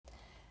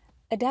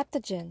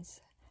Adaptogens.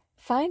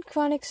 Find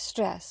chronic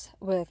stress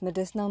with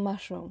medicinal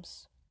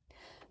mushrooms.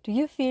 Do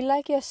you feel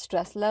like your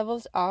stress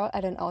levels are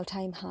at an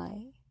all-time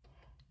high?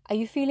 Are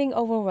you feeling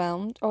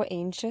overwhelmed or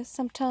anxious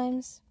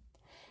sometimes?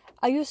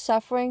 Are you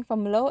suffering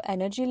from low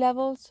energy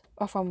levels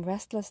or from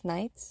restless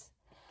nights?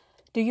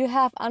 Do you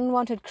have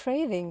unwanted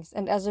cravings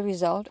and as a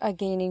result are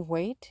gaining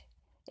weight?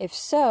 If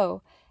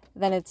so,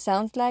 then it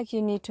sounds like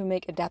you need to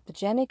make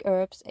adaptogenic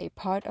herbs a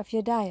part of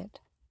your diet.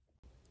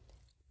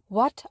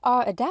 What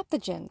are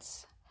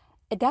adaptogens?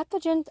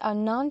 Adaptogens are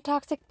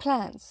non-toxic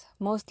plants,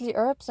 mostly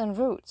herbs and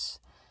roots.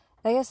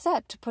 They are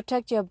said to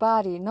protect your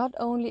body not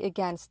only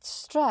against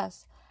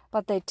stress,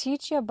 but they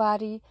teach your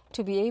body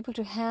to be able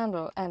to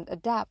handle and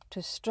adapt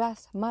to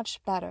stress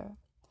much better.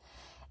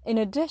 In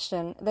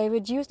addition, they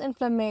reduce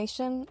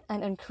inflammation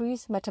and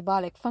increase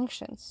metabolic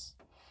functions.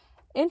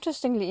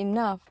 Interestingly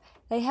enough,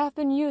 they have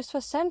been used for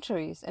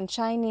centuries in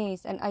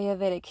Chinese and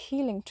Ayurvedic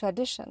healing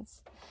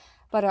traditions,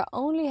 but are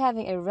only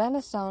having a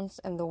renaissance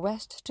in the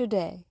West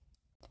today.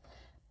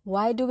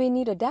 Why do we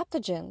need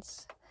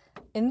adaptogens?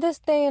 In this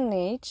day and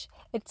age,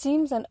 it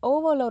seems an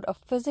overload of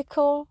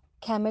physical,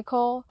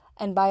 chemical,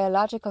 and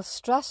biological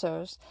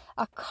stressors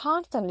are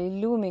constantly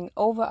looming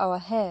over our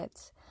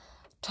heads,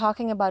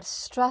 talking about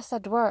stress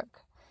at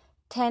work,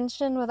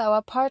 tension with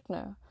our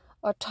partner,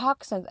 or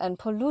toxins and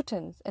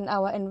pollutants in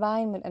our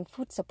environment and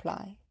food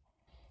supply.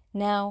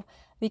 Now,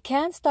 we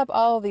can't stop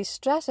all these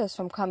stresses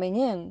from coming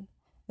in.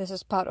 This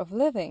is part of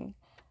living,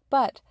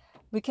 but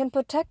we can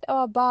protect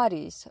our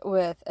bodies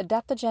with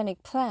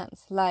adaptogenic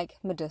plants like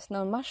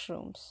medicinal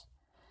mushrooms.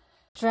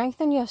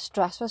 Strengthen your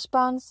stress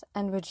response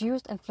and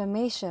reduce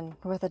inflammation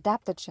with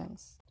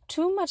adaptogens.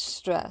 Too much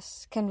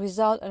stress can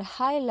result in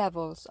high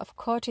levels of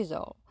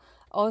cortisol,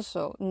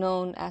 also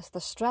known as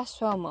the stress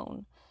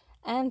hormone,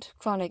 and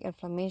chronic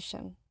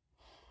inflammation.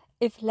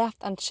 If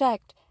left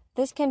unchecked,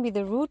 this can be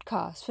the root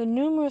cause for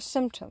numerous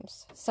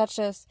symptoms such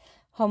as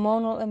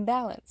hormonal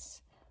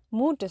imbalance,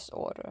 mood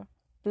disorder,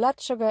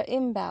 blood sugar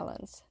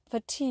imbalance,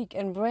 fatigue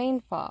and brain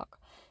fog,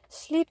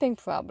 sleeping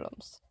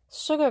problems,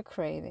 sugar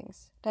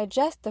cravings,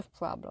 digestive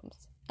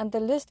problems, and the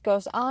list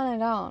goes on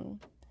and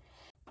on.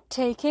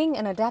 Taking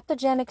an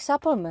adaptogenic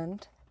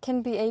supplement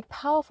can be a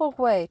powerful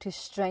way to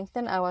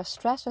strengthen our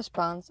stress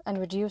response and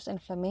reduce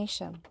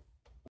inflammation.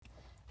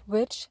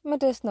 Which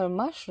medicinal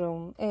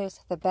mushroom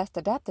is the best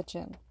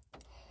adaptogen?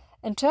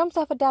 In terms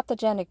of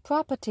adaptogenic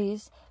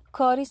properties,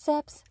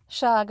 cordyceps,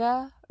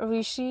 chaga,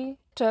 reishi,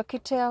 turkey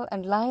tail,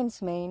 and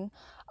lion's mane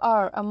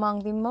are among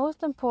the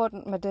most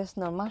important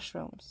medicinal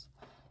mushrooms.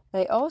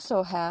 They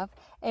also have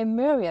a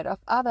myriad of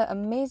other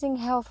amazing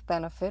health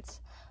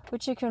benefits,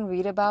 which you can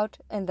read about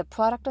in the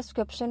product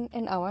description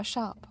in our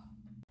shop.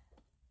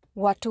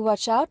 What to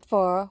watch out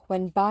for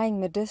when buying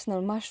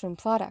medicinal mushroom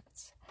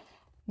products.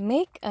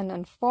 Make an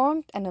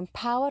informed and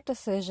empowered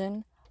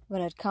decision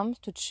when it comes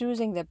to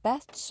choosing the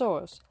best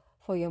source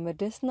for your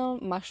medicinal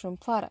mushroom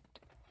product.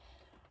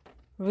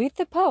 Read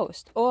the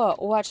post or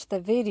watch the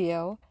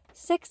video,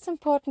 6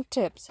 important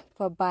tips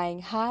for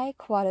buying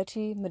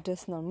high-quality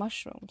medicinal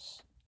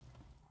mushrooms.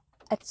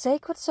 At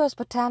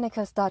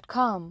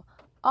sacredsourcebotanicals.com,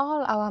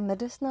 all our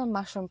medicinal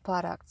mushroom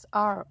products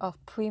are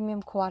of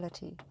premium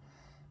quality.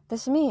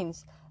 This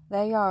means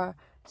they are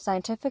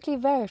scientifically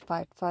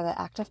verified for their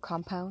active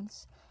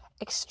compounds,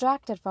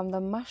 extracted from the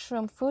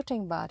mushroom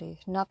fruiting body,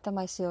 not the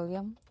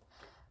mycelium,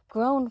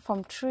 grown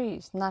from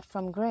trees, not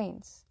from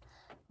grains,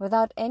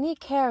 without any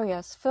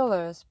carriers,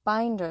 fillers,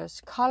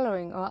 binders,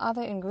 coloring, or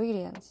other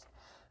ingredients,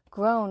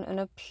 grown in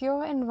a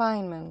pure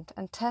environment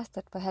and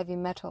tested for heavy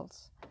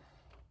metals.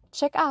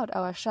 Check out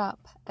our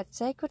shop at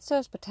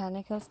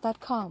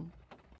sacredsourcebotanicals.com.